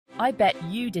I bet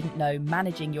you didn't know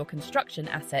managing your construction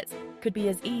assets could be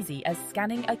as easy as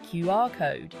scanning a QR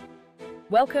code.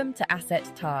 Welcome to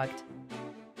AssetTagged.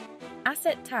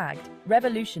 AssetTagged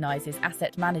revolutionizes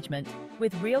asset management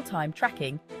with real-time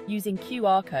tracking using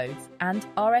QR codes and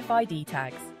RFID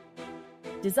tags.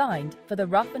 Designed for the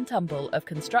rough and tumble of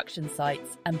construction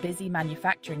sites and busy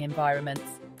manufacturing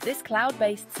environments, this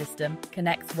cloud-based system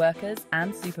connects workers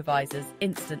and supervisors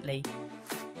instantly.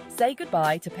 Say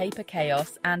goodbye to paper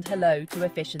chaos and hello to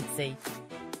efficiency.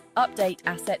 Update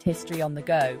asset history on the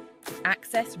go,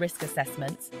 access risk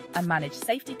assessments, and manage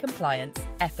safety compliance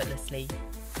effortlessly.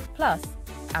 Plus,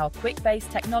 our quick-based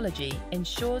technology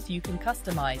ensures you can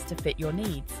customize to fit your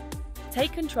needs.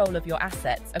 Take control of your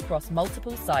assets across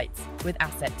multiple sites with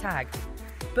AssetTagged.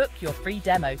 Book your free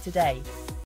demo today.